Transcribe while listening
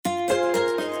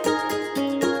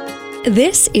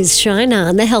This is Shine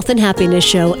On, the Health and Happiness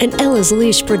Show, an Ella's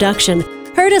Leash production.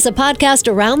 Heard as a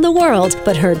podcast around the world,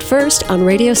 but heard first on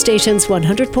radio stations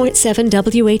 100.7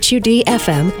 WHUD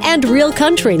FM and Real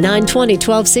Country 920,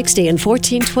 1260, and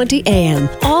 1420 AM,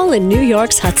 all in New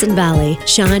York's Hudson Valley.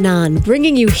 Shine On,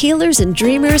 bringing you healers and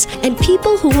dreamers and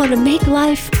people who want to make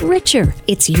life richer.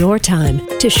 It's your time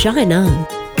to shine on.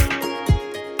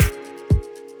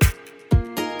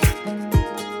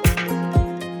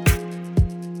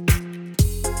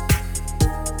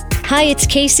 Hi, it's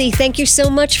Casey. Thank you so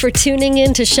much for tuning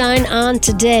in to Shine On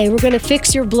today. We're going to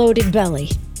fix your bloated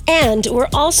belly. And we're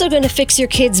also going to fix your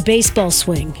kids' baseball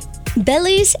swing.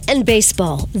 Bellies and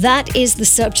baseball. That is the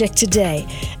subject today.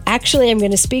 Actually, I'm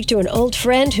going to speak to an old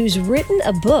friend who's written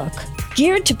a book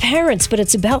geared to parents, but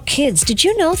it's about kids. Did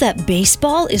you know that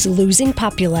baseball is losing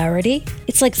popularity?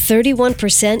 It's like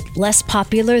 31% less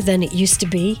popular than it used to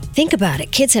be. Think about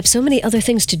it. Kids have so many other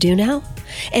things to do now.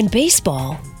 And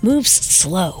baseball moves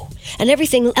slow. And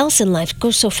everything else in life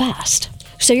goes so fast.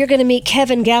 So you're going to meet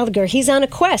Kevin Gallagher. He's on a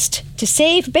quest to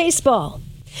save baseball.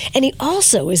 And he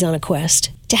also is on a quest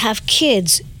to have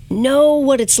kids know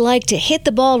what it's like to hit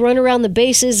the ball, run around the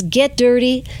bases, get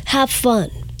dirty, have fun.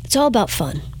 It's all about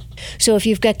fun. So if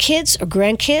you've got kids or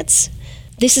grandkids,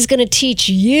 this is going to teach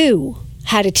you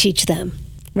how to teach them,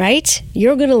 right?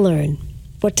 You're going to learn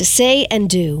what to say and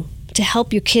do to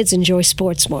help your kids enjoy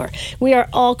sports more. We are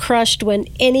all crushed when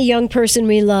any young person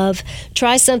we love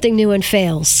tries something new and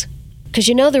fails. Because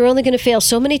you know they're only going to fail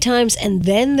so many times and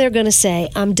then they're going to say,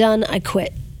 I'm done, I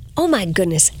quit. Oh my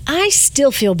goodness, I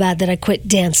still feel bad that I quit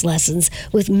dance lessons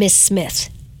with Miss Smith.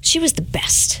 She was the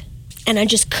best. And I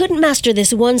just couldn't master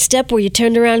this one step where you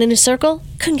turned around in a circle.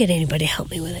 Couldn't get anybody to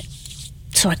help me with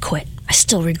it. So I quit. I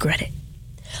still regret it.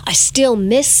 I still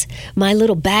miss my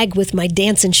little bag with my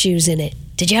dancing shoes in it.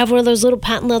 Did you have one of those little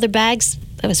patent leather bags?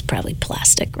 That was probably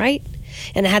plastic, right?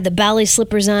 And I had the ballet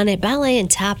slippers on it. Ballet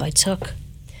and tap I took.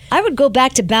 I would go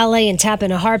back to ballet and tap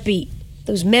in a heartbeat.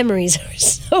 Those memories are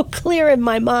so clear in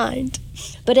my mind.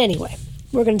 But anyway,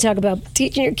 we're going to talk about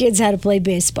teaching your kids how to play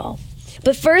baseball.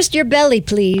 But first, your belly,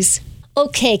 please.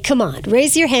 Okay, come on.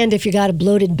 Raise your hand if you got a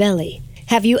bloated belly.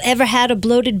 Have you ever had a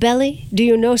bloated belly? Do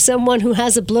you know someone who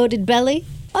has a bloated belly?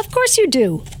 Of course you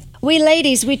do. We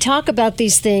ladies, we talk about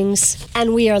these things,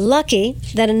 and we are lucky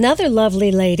that another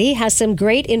lovely lady has some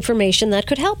great information that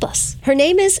could help us. Her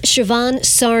name is Siobhan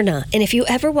Sarna, and if you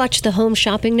ever watch the Home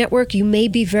Shopping Network, you may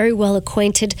be very well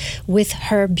acquainted with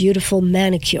her beautiful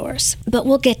manicures. But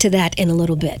we'll get to that in a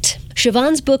little bit.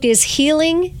 Siobhan's book is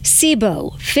Healing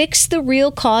SIBO, Fix the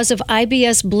Real Cause of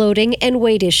IBS Bloating and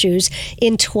Weight Issues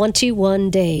in 21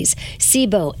 Days.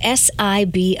 SIBO,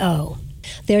 S-I-B-O.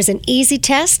 There's an easy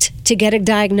test to get a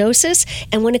diagnosis,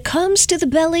 and when it comes to the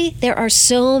belly, there are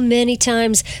so many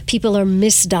times people are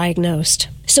misdiagnosed.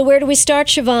 So where do we start,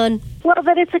 Siobhan? Well,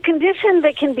 that it's a condition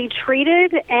that can be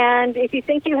treated, and if you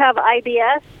think you have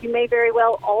IBS, you may very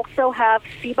well also have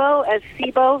SIBO, as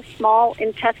SIBO, small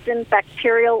intestine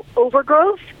bacterial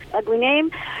overgrowth, ugly name,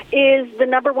 is the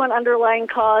number one underlying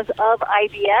cause of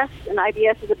IBS. And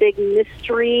IBS is a big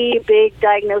mystery, big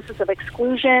diagnosis of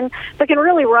exclusion, but can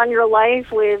really run your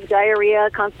life with diarrhea,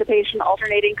 constipation,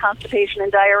 alternating constipation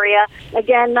and diarrhea.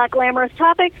 Again, not glamorous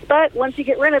topics, but once you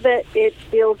get rid of it, it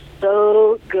feels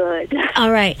so good.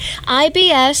 All right.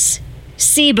 IBS,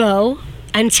 SIBO,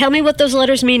 and tell me what those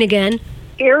letters mean again.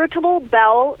 Irritable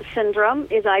bowel syndrome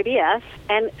is IBS,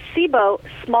 and SIBO,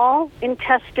 small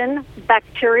intestine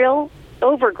bacterial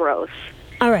overgrowth.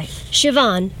 All right.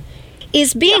 Siobhan,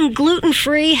 is being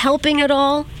gluten-free helping at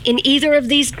all in either of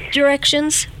these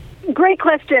directions? Great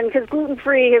question, because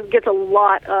gluten-free gets a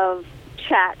lot of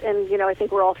chat, and, I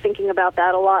think we're all thinking about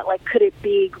that a lot, like, could it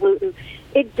be gluten?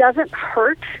 It doesn't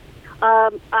hurt.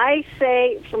 I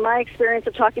say, from my experience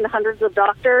of talking to hundreds of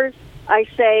doctors, I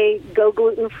say go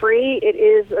gluten-free. It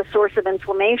is a source of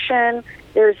inflammation.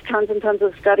 There's tons and tons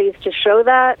of studies to show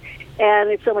that, and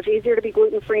it's so much easier to be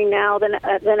gluten-free now than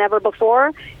ever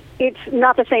before. It's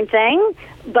not the same thing,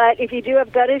 but if you do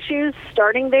have gut issues,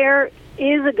 starting there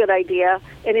is a good idea,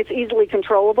 and it's easily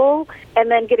controllable.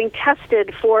 And then getting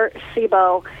tested for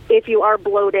SIBO if you are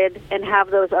bloated and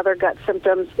have those other gut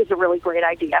symptoms is a really great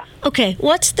idea. Okay,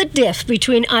 what's the diff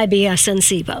between IBS and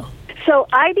SIBO? So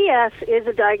IBS is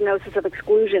a diagnosis of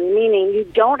exclusion, meaning you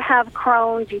don't have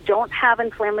Crohn's, you don't have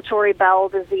inflammatory bowel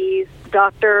disease.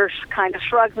 Doctor kind of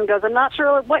shrugs and goes, I'm not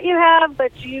sure what you have,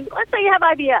 but let's say you have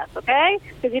IBS, okay?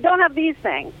 Because you don't have these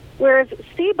things. Whereas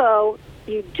SIBO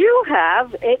you do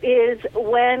have, it is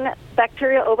when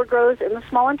bacteria overgrows in the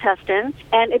small intestine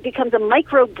and it becomes a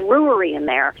microbrewery in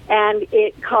there, and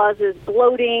it causes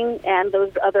bloating and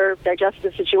those other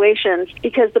digestive situations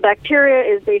because the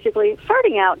bacteria is basically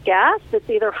farting out gas that's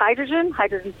either hydrogen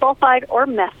sulfide, or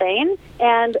methane,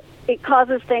 and it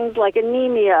causes things like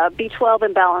anemia, B12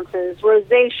 imbalances,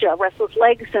 rosacea, restless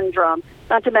leg syndrome,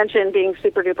 not to mention being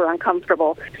super duper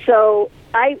uncomfortable. So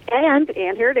and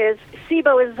here it is,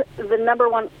 SIBO is the number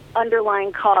one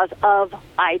underlying cause of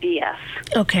IBS.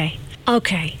 Okay.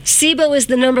 SIBO is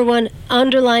the number one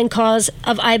underlying cause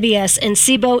of IBS, and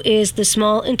SIBO is the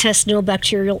small intestinal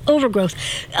bacterial overgrowth.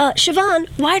 Siobhan,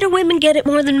 why do women get it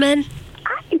more than men?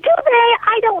 Do they?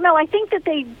 I don't know. I think that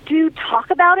they do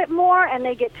talk about it more, and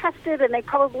they get tested, and they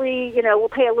probably, will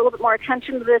pay a little bit more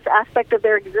attention to this aspect of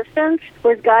their existence,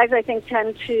 whereas guys, I think,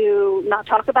 tend to not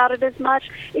talk about it as much.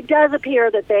 It does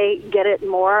appear that they get it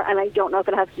more, and I don't know if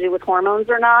it has to do with hormones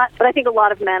or not, but I think a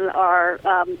lot of men are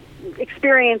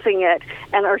experiencing it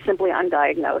and are simply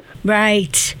undiagnosed.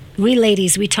 Right. We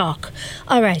ladies, we talk.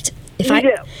 All right.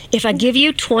 If I give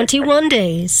you 21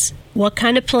 days, what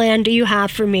kind of plan do you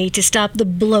have for me to stop the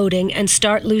bloating and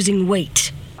start losing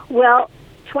weight? Well,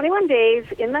 21 days,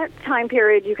 in that time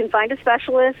period, you can find a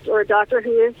specialist or a doctor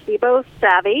who is SIBO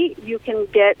savvy. You can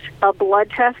get a blood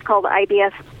test called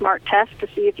IBS Smart Test to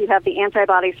see if you have the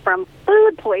antibodies from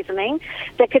food poisoning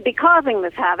that could be causing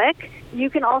this havoc. You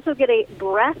can also get a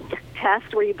breath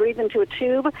test where you breathe into a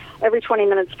tube every 20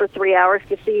 minutes for 3 hours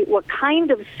to see what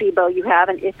kind of SIBO you have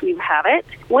and if you have it.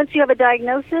 Once you have a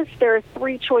diagnosis, there are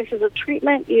 3 choices of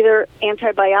treatment, either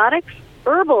antibiotics,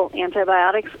 herbal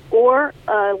antibiotics, or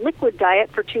a liquid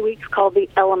diet for 2 weeks called the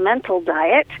elemental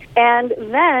diet. And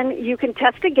then you can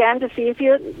test again to see if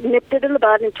you nipped it in the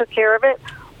bud and took care of it,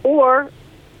 or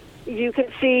you can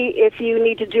see if you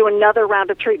need to do another round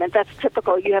of treatment. That's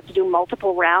typical. You have to do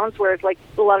multiple rounds, whereas like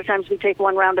a lot of times we take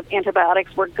 1 round of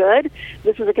antibiotics, we're good.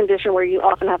 This is a condition where you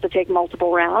often have to take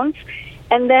multiple rounds.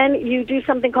 And then you do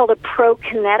something called a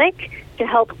prokinetic to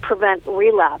help prevent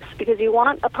relapse, because you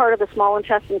want a part of the small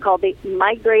intestine called the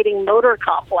migrating motor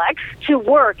complex to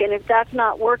work, and if that's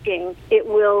not working, it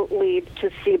will lead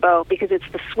to SIBO, because it's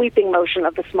the sweeping motion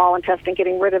of the small intestine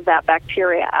getting rid of that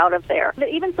bacteria out of there. But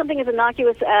even something as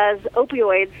innocuous as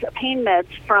opioids, pain meds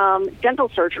from dental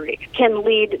surgery, can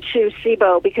lead to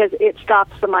SIBO because it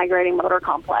stops the migrating motor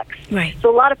complex. Right.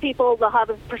 So a lot of people, they'll have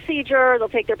a procedure, they'll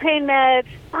take their pain meds,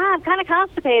 I'm kind of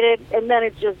constipated, and then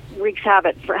it just wreaks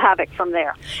havoc from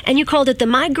there. And you called it the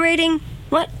migrating,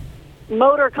 what?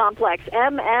 Motor complex,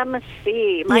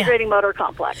 MMC, migrating motor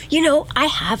complex. I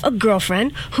have a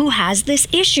girlfriend who has this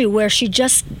issue where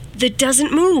that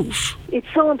doesn't move. It's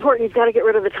so important. You've got to get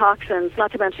rid of the toxins,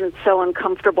 not to mention it's so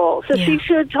uncomfortable. So she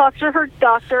should talk to her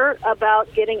doctor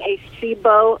about getting a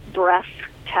SIBO breath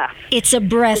test. It's a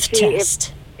breath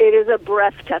test. It is a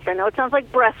breath test. I know it sounds like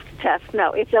breast test.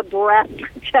 No, it's a breath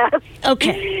test.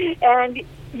 Okay. And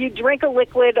you drink a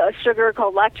liquid, a sugar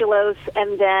called lactulose,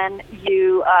 and then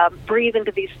you breathe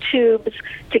into these tubes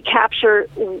to capture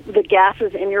the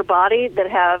gases in your body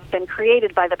that have been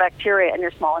created by the bacteria in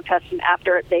your small intestine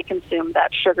after they consume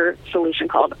that sugar solution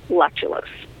called lactulose.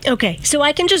 Okay, so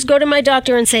I can just go to my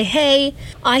doctor and say, hey,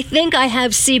 I think I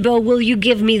have SIBO. Will you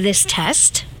give me this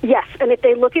test? Yes, and if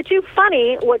they look at you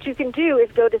funny, what you can do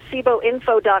is go to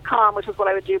SIBOinfo.com, which is what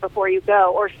I would do before you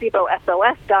go, or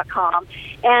SIBOSOS.com,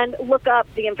 and look up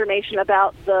the information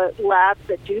about the labs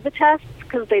that do the tests,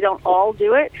 because they don't all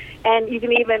do it. And you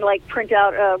can even print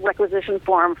out a requisition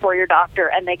form for your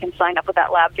doctor, and they can sign up with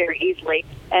that lab very easily.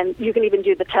 And you can even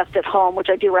do the test at home, which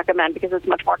I do recommend because it's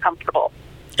much more comfortable.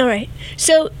 All right.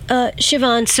 So,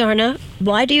 Siobhan Sarna,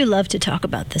 why do you love to talk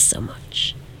about this so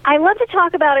much? I love to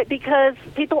talk about it because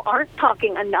people aren't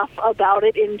talking enough about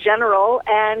it in general,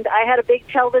 and I had a big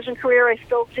television career, I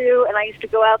still do, and I used to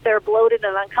go out there bloated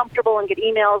and uncomfortable and get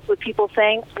emails with people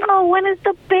saying, oh, when is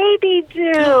the baby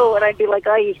due? And I'd be like,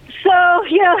 ay. So,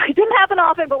 it didn't happen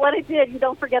often, but when it did, you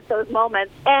don't forget those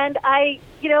moments. And I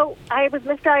was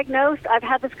misdiagnosed. I've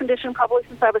had this condition probably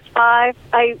since I was 5.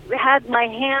 I had my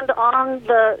hand on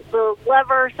the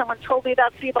lever. Someone told me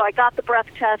about SIBO. I got the breath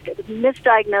test. It was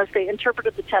misdiagnosed. They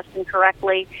interpreted the test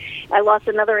incorrectly. I lost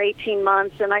another 18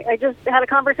 months, and I just had a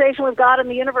conversation with God and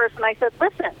the universe, and I said,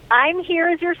 listen, I'm here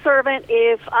as your servant.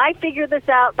 If I figure this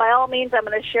out, by all means, I'm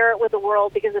going to share it with the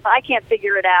world, because if I can't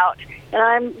figure it out, and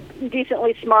I'm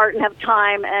decently smart and have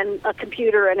time and a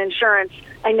computer and insurance,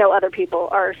 I know other people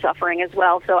are suffering as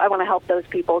well, so I want to help those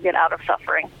people get out of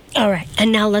suffering. All right,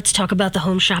 and now let's talk about the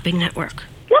Home Shopping Network.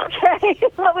 Okay,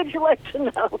 what would you like to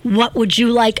know? What would you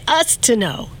like us to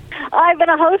know? I've been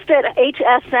a host at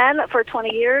HSN for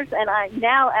 20 years, and I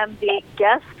now am the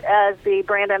guest as the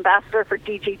brand ambassador for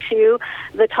DG2,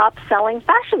 the top-selling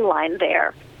fashion line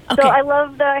there. Okay. So I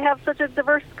love that I have such a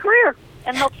diverse career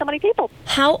and help so many people.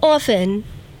 How often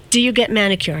do you get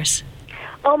manicures?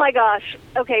 Oh, my gosh.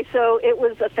 Okay, so it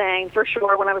was a thing, for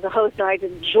sure. When I was a host and I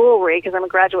did jewelry, because I'm a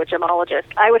graduate gemologist,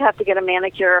 I would have to get a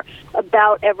manicure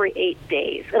about every 8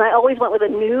 days. And I always went with a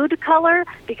nude color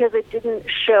because it didn't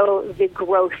show the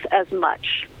growth as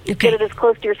much. Okay. Get it as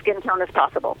close to your skin tone as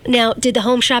possible. Now, did the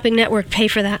Home Shopping Network pay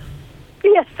for that?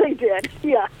 Yes, they did.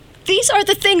 Yeah. These are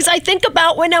the things I think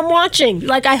about when I'm watching.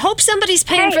 Like, I hope somebody's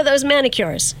paying for those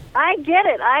manicures. I get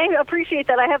it. I appreciate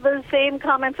that. I have those same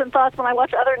comments and thoughts when I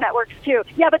watch other networks, too.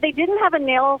 Yeah, but they didn't have a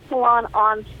nail salon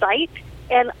on site.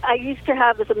 And I used to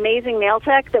have this amazing nail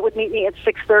tech that would meet me at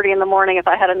 6:30 in the morning if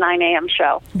I had a 9 a.m.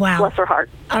 show. Wow. Bless her heart.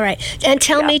 All right. And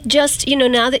tell me just,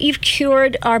 now that you've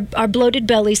cured our bloated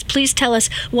bellies, please tell us,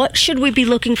 what should we be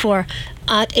looking for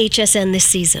at HSN this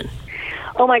season?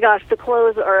 Oh, my gosh, the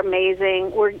clothes are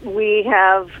amazing. We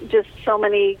have just so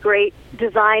many great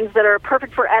designs that are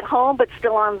perfect for at home but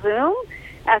still on Zoom,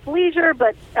 athleisure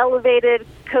but elevated,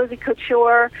 cozy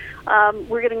couture.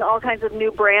 We're getting all kinds of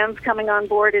new brands coming on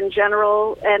board in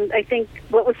general. And I think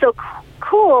what was so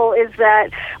cool is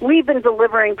that we've been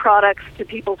delivering products to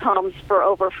people's homes for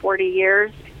over 40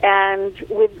 years. And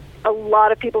with a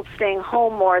lot of people staying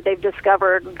home more, they've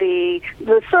discovered the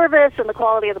service and the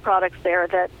quality of the products there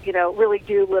that, really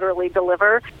do literally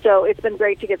deliver. So it's been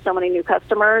great to get so many new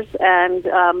customers, and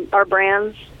our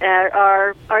brands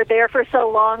are there for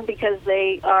so long because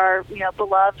they are,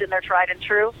 beloved and they're tried and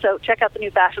true. So check out the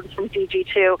new fashions from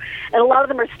DG2. And a lot of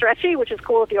them are stretchy, which is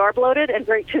cool if you are bloated, and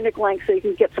great tunic length so you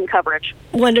can get some coverage.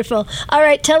 Wonderful. All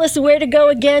right, tell us where to go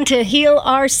again to heal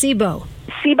our SIBO.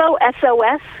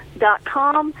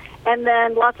 SIBOSOS.com. And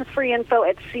then lots of free info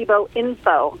at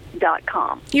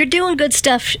SIBOinfo.com. You're doing good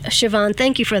stuff, Siobhan.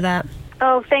 Thank you for that.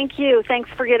 Oh, thank you.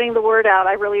 Thanks for getting the word out.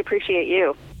 I really appreciate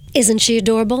you. Isn't she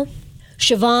adorable?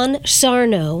 Siobhan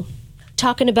Sarno,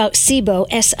 talking about SIBO,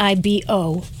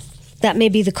 S-I-B-O. That may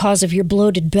be the cause of your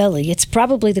bloated belly. It's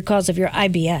probably the cause of your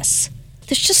IBS.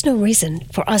 There's just no reason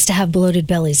for us to have bloated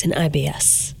bellies and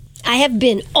IBS. I have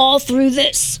been all through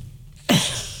this.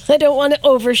 I don't want to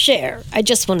overshare. I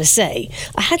just want to say,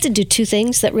 I had to do two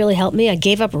things that really helped me. I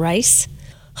gave up rice.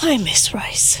 I miss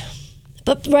rice.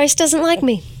 But rice doesn't like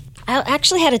me. I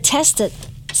actually had a test that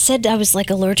said I was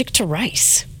allergic to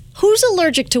rice. Who's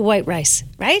allergic to white rice,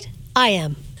 right? I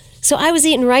am. So I was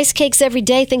eating rice cakes every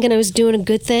day thinking I was doing a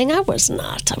good thing. I was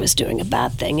not. I was doing a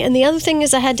bad thing. And the other thing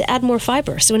is I had to add more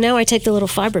fiber. So now I take the little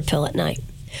fiber pill at night.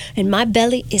 And my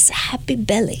belly is happy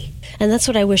belly. And that's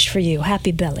what I wish for you,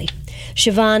 happy belly.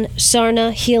 Siobhan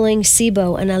Sarna, Healing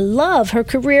SIBO, and I love her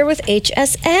career with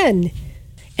HSN.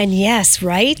 And yes,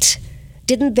 right?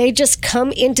 Didn't they just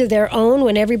come into their own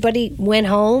when everybody went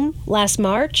home last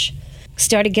March?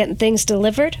 Started getting things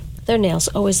delivered? Their nails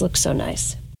always look so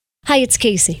nice. Hi, it's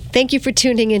Casey. Thank you for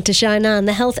tuning in to Shine On,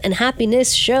 the Health and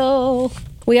Happiness Show.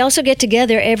 We also get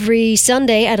together every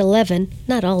Sunday at 11.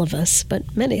 Not all of us,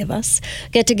 but many of us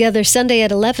get together Sunday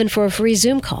at 11 for a free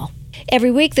Zoom call.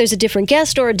 Every week there's a different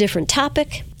guest or a different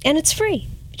topic, and it's free.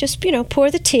 Just,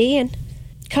 pour the tea and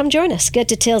come join us. Get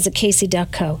details at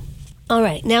casey.co. All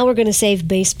right, now we're going to save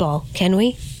baseball, can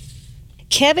we?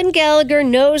 Kevin Gallagher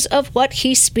knows of what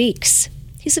he speaks.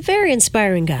 He's a very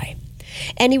inspiring guy.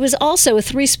 And he was also a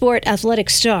three-sport athletic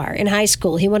star in high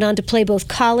school. He went on to play both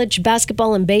college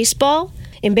basketball and baseball.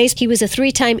 In baseball, he was a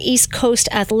three-time East Coast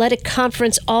Athletic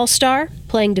Conference All-Star,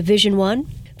 playing Division I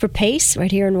for Pace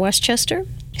right here in Westchester,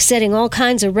 setting all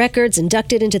kinds of records,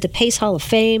 inducted into the Pace Hall of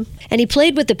Fame. And he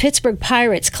played with the Pittsburgh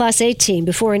Pirates Class A team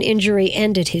before an injury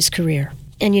ended his career.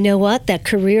 And you know what? That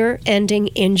career-ending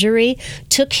injury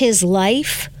took his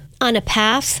life on a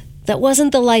path that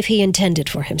wasn't the life he intended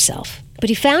for himself. But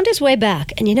he found his way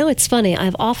back. And it's funny,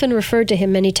 I've often referred to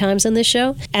him many times on this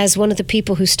show as one of the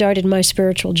people who started my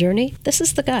spiritual journey. This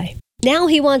is the guy. Now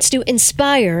he wants to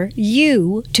inspire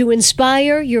you to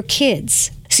inspire your kids.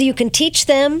 So you can teach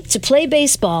them to play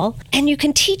baseball, and you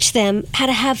can teach them how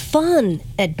to have fun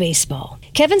at baseball.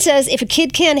 Kevin says if a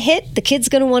kid can't hit, the kid's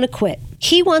going to want to quit.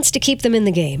 He wants to keep them in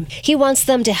the game. He wants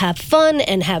them to have fun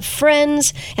and have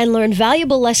friends and learn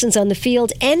valuable lessons on the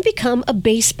field and become a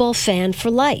baseball fan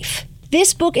for life.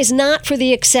 This book is not for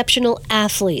the exceptional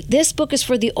athlete. This book is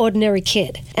for the ordinary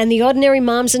kid and the ordinary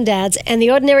moms and dads and the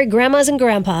ordinary grandmas and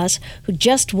grandpas who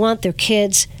just want their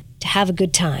kids to have a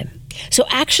good time. So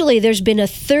actually, there's been a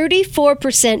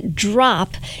 34%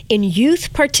 drop in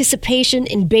youth participation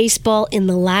in baseball in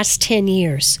the last 10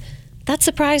 years. That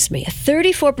surprised me. A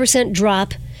 34%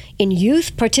 drop in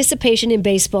youth participation in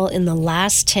baseball in the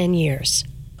last 10 years.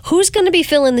 Who's going to be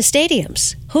filling the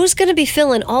stadiums? Who's going to be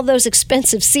filling all those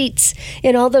expensive seats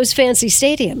in all those fancy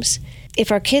stadiums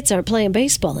if our kids aren't playing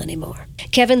baseball anymore?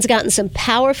 Kevin's gotten some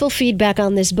powerful feedback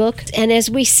on this book, and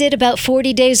as we sit about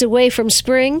 40 days away from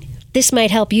spring, this might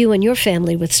help you and your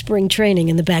family with spring training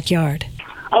in the backyard.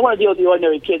 I want to deal with the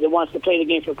ordinary kid that wants to play the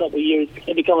game for a couple of years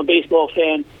and become a baseball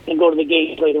fan and go to the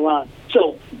game later on.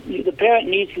 So the parent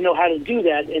needs to know how to do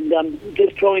that, and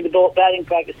just throwing the ball batting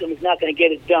practice them is not going to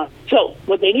get it done. So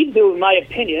what they need to do, in my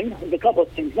opinion, is a couple of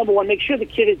things. Number one, make sure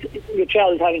your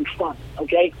child is having fun,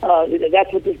 okay?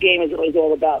 That's what this game is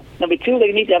all about. Number two,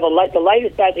 they need to have the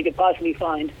lightest bat they could possibly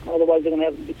find, otherwise they're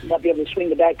going to not be able to swing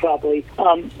the bat properly.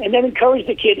 And then encourage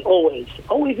the kid always.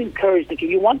 Always encourage the kid.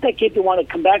 You want that kid to want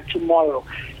to come back tomorrow.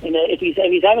 And if he's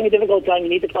having a difficult time, you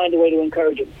need to find a way to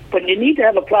encourage him. But you need to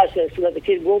have a process so that the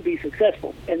kid will be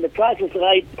successful. And the process that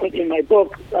I put in my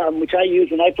book, which I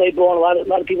use when I play ball, and a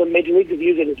lot of people in Major Leagues have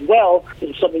used it as well,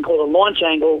 is something called a launch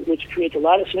angle, which creates a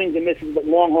lot of swings and misses, but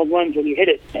long home runs when you hit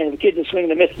it. And if the kids are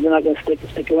swinging and missing, they're not going to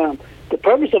stick around. The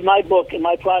purpose of my book and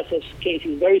my process,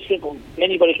 Casey, is very simple.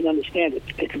 Anybody can understand it.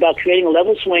 It's about creating a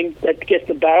level swing that gets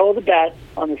the barrel of the bat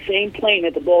on the same plane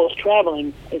that the ball is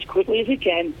traveling as quickly as we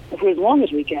can and for as long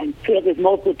as we can, so that there's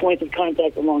multiple points of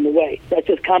contact along the way. That's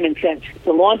just common sense.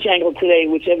 The launch angle today,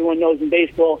 which everyone knows in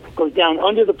baseball, goes down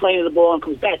under the plane of the ball and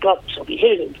comes back up. So if you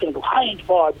hit it, it's going to go high and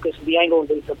far because of the angle of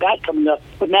the bat coming up.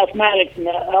 But mathematics and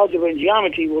algebra and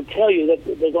geometry will tell you that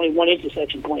there's only one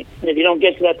intersection point. And if you don't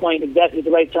get to that point exactly at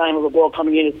the right time of a ball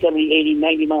coming in at 70, 80,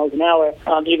 90 miles an hour,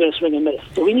 you're going to swing and miss.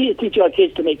 So we need to teach our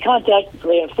kids to make contact, so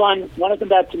they have fun, want to come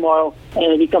back tomorrow,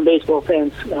 and become baseball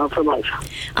fans for life.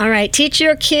 All right, teach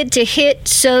your kid to hit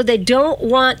so they don't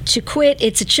want to quit.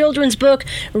 It's a children's book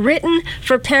written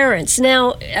for parents.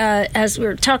 Now, as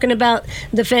we're talking about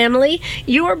the family,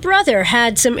 your brother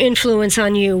had some influence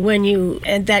on you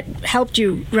and that helped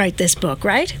you write this book,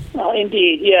 right?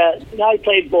 Indeed, yeah. I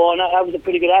played ball, and I was a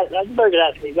very good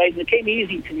athlete, right? And it came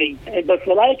easy to me. But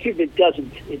for a lot of kids, it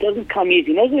doesn't. It doesn't come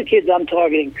easy. And those are the kids I'm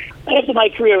targeting. After my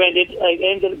career ended, I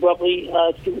ended abruptly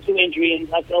through injury,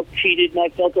 and I felt cheated, and I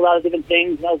felt a lot of different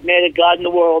things. And I was mad at God and the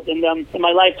world, and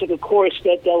my life took a course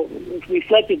that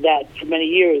reflected that for many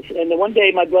years. And then one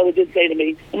day, my brother did say to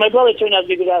me, and my brother turned out to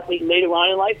be a good athlete later on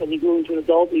in life, and he grew into an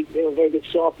adult. He was a very good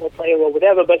softball player or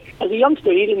whatever. But as a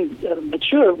youngster, he didn't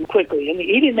mature quickly, and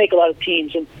he didn't make a lot of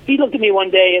teams. And he looked at me one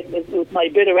day with my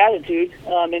bitter attitude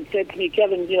and said to me,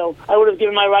 Kevin, I would have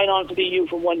given my right arm to be you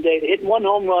for one day, to hit one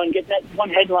home run, get that one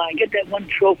headline, get that one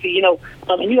trophy,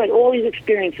 and you had all these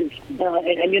experiences,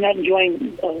 and you're not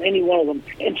enjoying any one of them.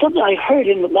 And something I heard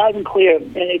him loud and clear,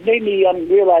 and it made me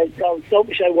realize how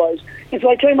selfish I was. And so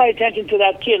I turned my attention to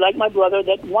that kid, like my brother,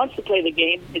 that wants to play the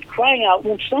game, is crying out,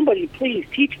 "Won't somebody please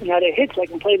teach me how to hit so I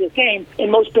can play this game?"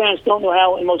 And most parents don't know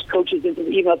how, and most coaches,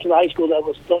 even up to the high school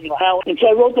levels, don't know how. And so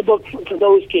I wrote the book for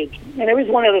those kids. And there is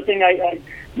one other thing I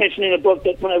mentioned in the book,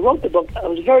 that when I wrote the book, I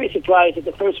was very surprised at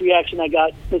the first reaction I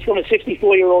got. It was from a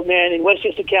 64-year-old man in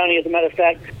Westchester County, as a matter of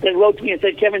fact, that wrote to me and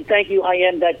said, "Kevin, thank you, I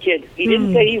am that kid." He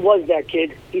didn't say he was that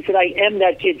kid. He said, "I am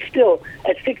that kid." Still,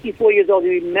 at 64 years old,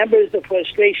 he remembers the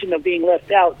frustration of being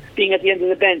left out, being at the end of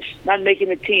the bench, not making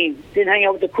the team, didn't hang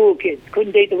out with the cool kids,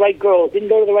 couldn't date the right girls, didn't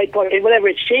go to the right party, and whatever.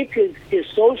 It shaped his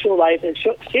social life, it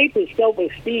shaped his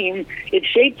self-esteem, it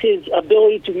shaped his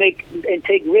ability to make and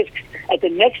take risks at the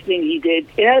next thing he did.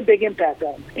 It had a big impact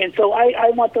on him. And so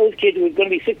I want those kids who are going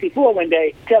to be 64 one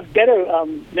day to have better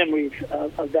memories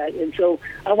of that. And so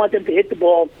I want them to hit the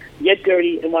ball, get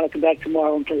dirty, and want to come back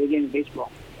tomorrow and play the game of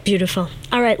baseball. Beautiful.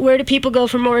 All right, where do people go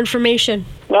for more information?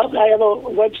 Well, I have a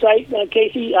website,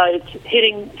 Casey. It's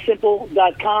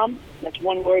hittingsimple.com. That's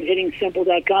one word,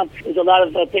 hittingsimple.com. There's a lot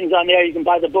of things on there. You can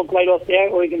buy the book right off there,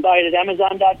 or you can buy it at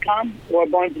Amazon.com or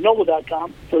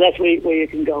BarnesandNoble.com. So that's where you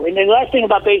can go. And then the last thing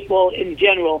about baseball in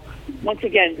general, once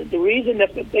again, the reason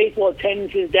that the baseball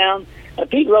attendance is down,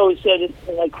 Pete Rose said it,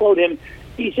 and I quote him,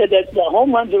 he said that the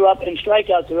home runs are up and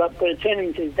strikeouts are up, but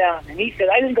attendance is down. And he said,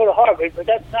 I didn't go to Harvard, but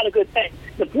that's not a good thing.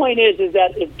 The point is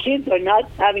that if kids are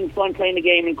not having fun playing the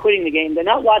game and quitting the game, they're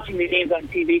not watching the games on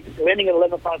TV because they're ending at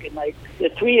 11 o'clock at night. They're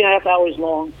 3.5 hours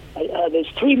long. There's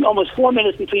almost 4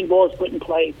 minutes between balls put in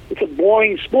play. It's a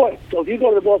boring sport. So if you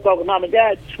go to the ballpark with mom and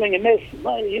dad, swing and miss,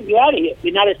 well, you're out of here.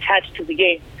 You're not attached to the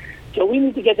game. So we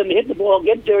need to get them to hit the ball,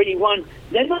 get dirty, run,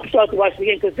 then they'll start to watch the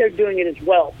game because they're doing it as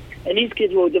well. And these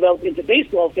kids will develop into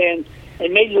baseball fans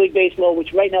And Major League Baseball,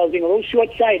 which right now is being a little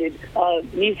short-sighted,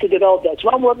 needs to develop that. So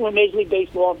I'm working with Major League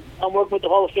Baseball. I'm working with the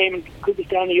Hall of Fame in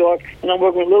Cooperstown, New York, and I'm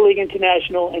working with Little League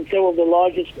International and several of the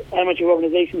largest amateur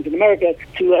organizations in America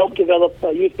to help develop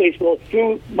youth baseball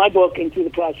through my book and through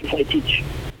the process I teach.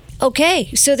 Okay,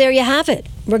 so there you have it.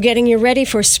 We're getting you ready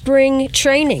for spring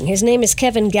training. His name is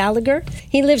Kevin Gallagher.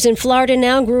 He lives in Florida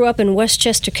now, grew up in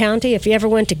Westchester County. If you ever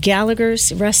went to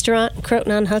Gallagher's restaurant in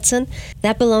Croton-on-Hudson,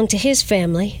 that belonged to his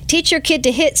family. Teach your kid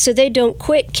to hit so they don't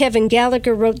quit. Kevin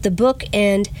Gallagher wrote the book,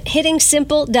 and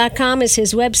hittingsimple.com is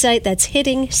his website. That's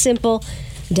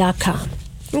hittingsimple.com.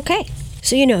 Okay,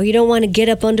 so you don't want to get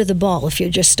up under the ball if you're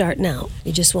just starting out.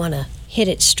 You just want to hit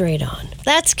it straight on.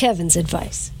 That's Kevin's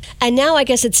advice. And now I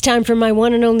guess it's time for my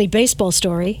one and only baseball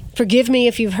story. Forgive me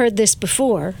if you've heard this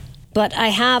before, but I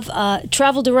have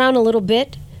traveled around a little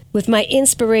bit with my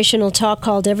inspirational talk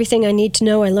called Everything I Need to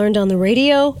Know I Learned on the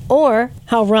Radio, or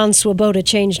How Ron Swoboda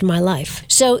Changed My Life.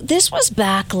 So this was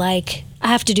back I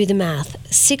have to do the math,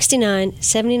 69,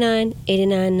 79,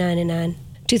 89, 99,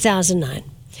 2009.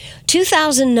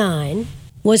 2009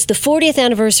 was the 40th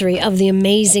anniversary of the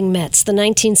amazing Mets, the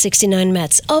 1969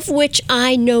 Mets, of which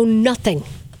I know nothing.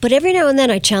 But every now and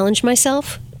then I challenge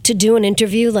myself to do an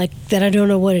interview like that I don't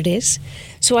know what it is.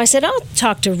 So I said, I'll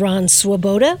talk to Ron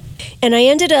Swoboda. And I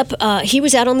ended up, he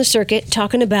was out on the circuit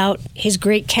talking about his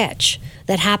great catch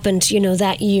that happened,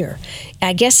 that year.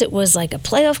 I guess it was like a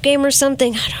playoff game or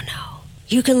something. I don't know.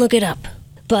 You can look it up.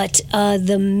 But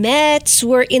the Mets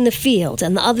were in the field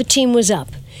and the other team was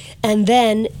up. And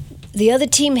then the other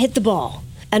team hit the ball.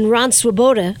 And Ron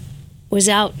Swoboda was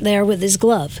out there with his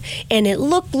glove. And it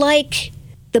looked like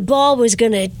the ball was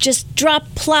going to just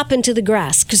plop into the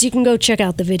grass, because you can go check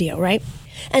out the video, right?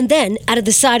 And then, out of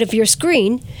the side of your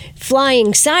screen,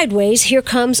 flying sideways, here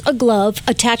comes a glove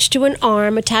attached to an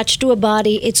arm, attached to a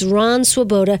body. It's Ron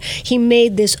Swoboda. He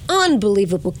made this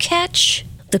unbelievable catch.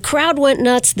 The crowd went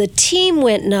nuts. The team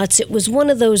went nuts. It was one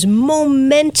of those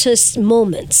momentous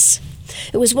moments.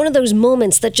 It was one of those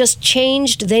moments that just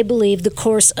changed, they believe, the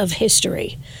course of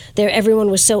history. There,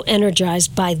 everyone was so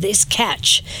energized by this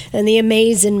catch, and the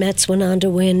amazing Mets went on to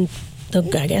win,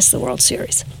 the World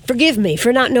Series. Forgive me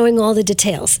for not knowing all the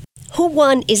details. Who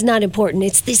won is not important.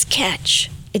 It's this catch.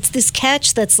 It's this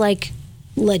catch that's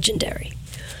legendary.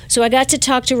 So I got to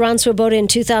talk to Ron Swoboda in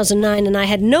 2009, and I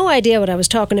had no idea what I was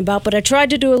talking about, but I tried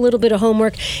to do a little bit of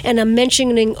homework, and I'm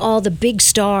mentioning all the big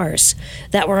stars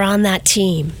that were on that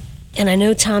team. And I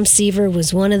know Tom Seaver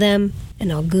was one of them,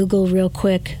 and I'll Google real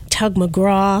quick. Tug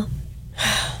McGraw,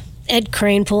 Ed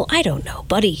Kranepool, I don't know,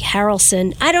 Buddy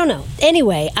Harrelson, I don't know.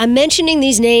 Anyway, I'm mentioning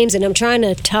these names, and I'm trying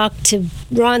to talk to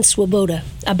Ron Swoboda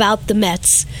about the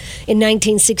Mets in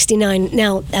 1969,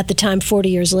 now at the time 40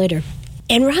 years later.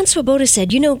 And Ron Swoboda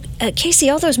said, Casey,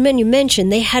 all those men you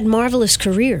mentioned, they had marvelous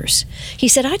careers. He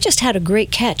said, I just had a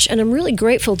great catch, and I'm really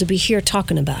grateful to be here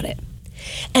talking about it.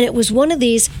 And it was one of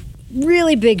these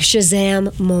really big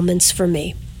Shazam moments for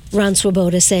me. Ron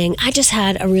Swoboda saying, I just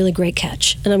had a really great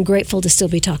catch, and I'm grateful to still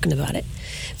be talking about it.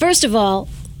 First of all,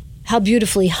 how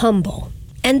beautifully humble.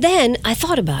 And then I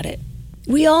thought about it.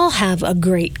 We all have a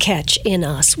great catch in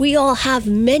us. We all have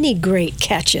many great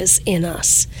catches in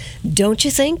us. Don't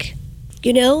you think?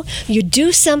 You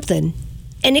do something,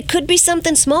 and it could be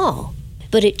something small,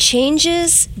 but it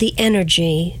changes the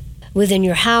energy within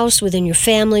your house, within your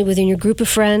family, within your group of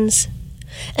friends.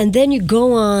 And then you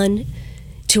go on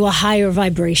to a higher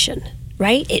vibration,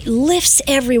 right? It lifts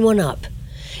everyone up.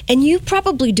 And you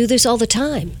probably do this all the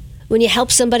time. When you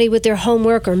help somebody with their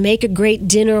homework or make a great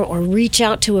dinner or reach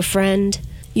out to a friend,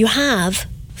 you have,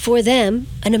 for them,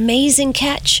 an amazing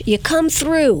catch. You come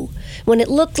through. When it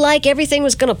looked like everything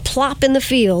was going to plop in the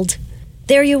field,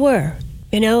 there you were,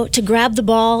 to grab the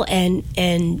ball and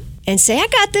say, I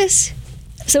got this.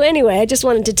 So anyway, I just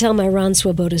wanted to tell my Ron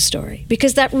Swoboda story,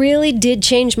 because that really did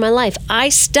change my life. I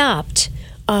stopped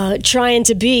trying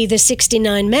to be the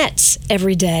 69 Mets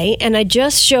every day, and I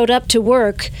just showed up to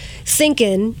work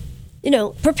thinking,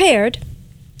 prepared,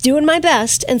 doing my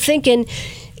best, and thinking,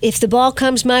 if the ball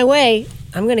comes my way,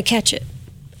 I'm going to catch it.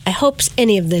 I hope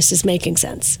any of this is making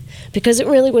sense, because it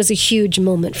really was a huge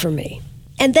moment for me.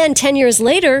 And then 10 years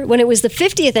later, when it was the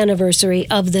 50th anniversary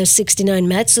of the 69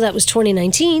 Mets, so that was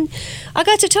 2019, I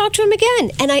got to talk to him again.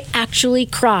 And I actually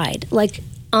cried,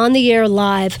 on the air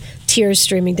live, tears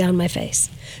streaming down my face,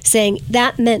 saying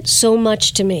that meant so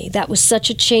much to me. That was such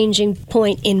a changing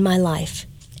point in my life.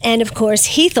 And of course,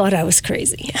 he thought I was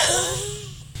crazy.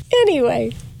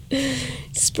 Anyway,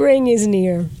 spring is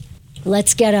near.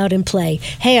 Let's get out and play.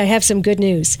 Hey, I have some good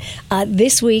news.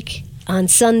 This week on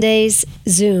Sunday's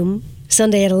Zoom,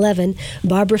 Sunday at 11,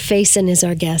 Barbara Faison is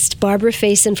our guest. Barbara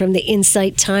Faison from the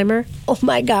Insight Timer. Oh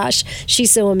my gosh,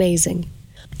 she's so amazing.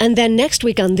 And then next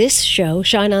week on this show,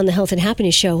 Shine On the Health and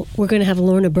Happiness Show, we're going to have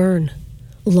Lorna Byrne.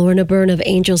 Lorna Byrne of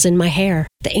Angels in My Hair,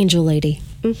 the angel lady.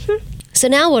 So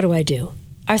now what do?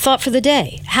 Our thought for the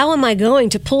day. How am I going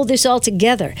to pull this all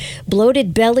together?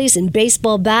 Bloated bellies and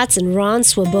baseball bats and Ron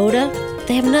Swoboda?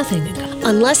 They have nothing in common.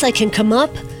 Unless I can come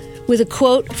up with a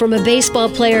quote from a baseball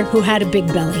player who had a big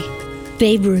belly.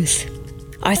 Babe Ruth.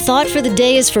 Our thought for the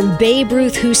day is from Babe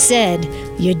Ruth, who said,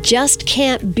 "You just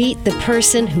can't beat the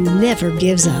person who never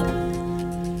gives up."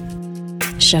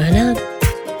 Shine on.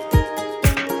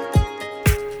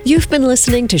 You've been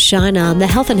listening to Shine On, the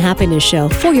Health and Happiness Show,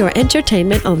 for your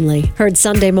entertainment only. Heard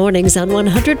Sunday mornings on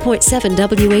 100.7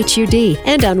 WHUD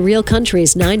and on Real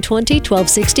Country's 920,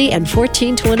 1260, and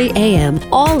 1420 AM,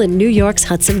 all in New York's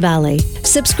Hudson Valley.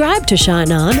 Subscribe to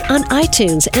Shine On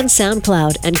iTunes and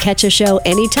SoundCloud and catch a show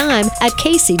anytime at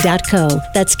kacey.co.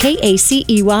 That's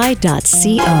KACEY.co.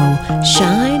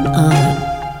 Shine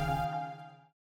On.